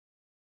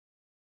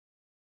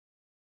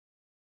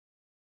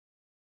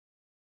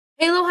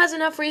Halo has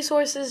enough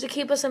resources to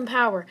keep us in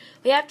power.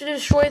 We have to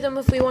destroy them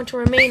if we want to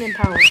remain in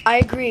power. I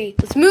agree.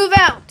 Let's move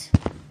out.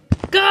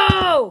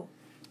 Go!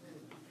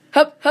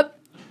 Hup, hup.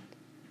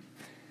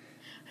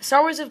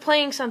 Star Wars is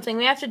playing something.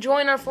 We have to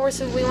join our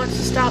forces if we want to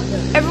stop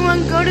them.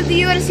 Everyone go to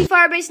the UNSC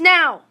firebase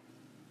now.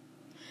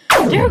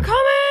 They're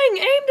coming!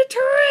 Aim the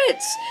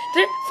turrets!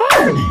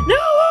 Fire! No!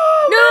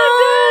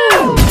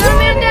 No! Get a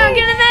man down!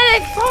 Get a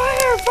medic!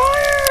 Fire!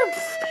 Fire!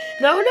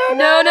 No!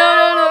 No!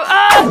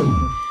 Ah!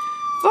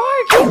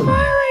 Fire! Keep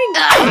firing!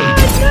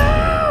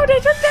 No! They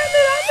took down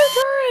the other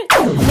turret!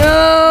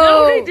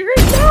 No!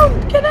 No!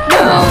 Get out!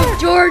 No!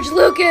 George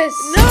Lucas!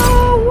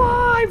 No!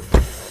 Why?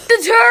 The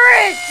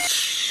turret!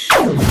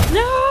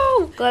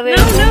 No! Glad we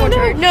have one more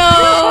turret.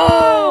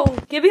 No!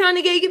 Get behind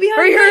the gate! Get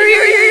behind Hurry! the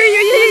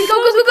gate!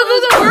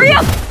 Go! Hurry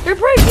up! They're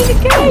breaking the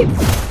gate!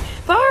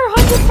 Fire!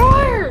 Hunter!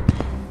 Fire!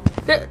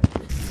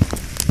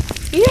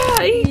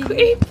 Yeah!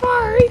 Eat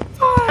fire! Eat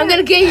fire! I'm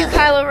gonna get you,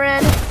 Kylo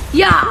Ren.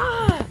 Yeah!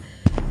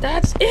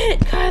 That's it,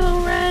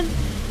 Kylo Ren!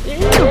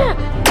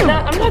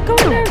 Yeah! I'm not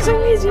going there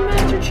so easy,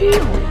 Master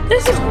Chief!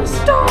 This is for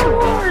Star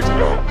Wars!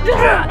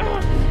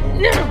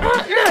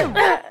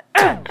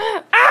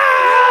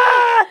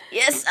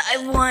 Yes, I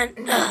won.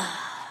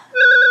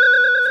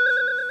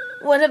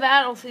 What a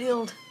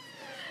battlefield!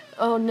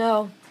 Oh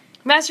no.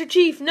 Master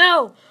Chief,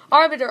 no!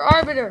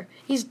 Arbiter!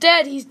 He's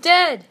dead!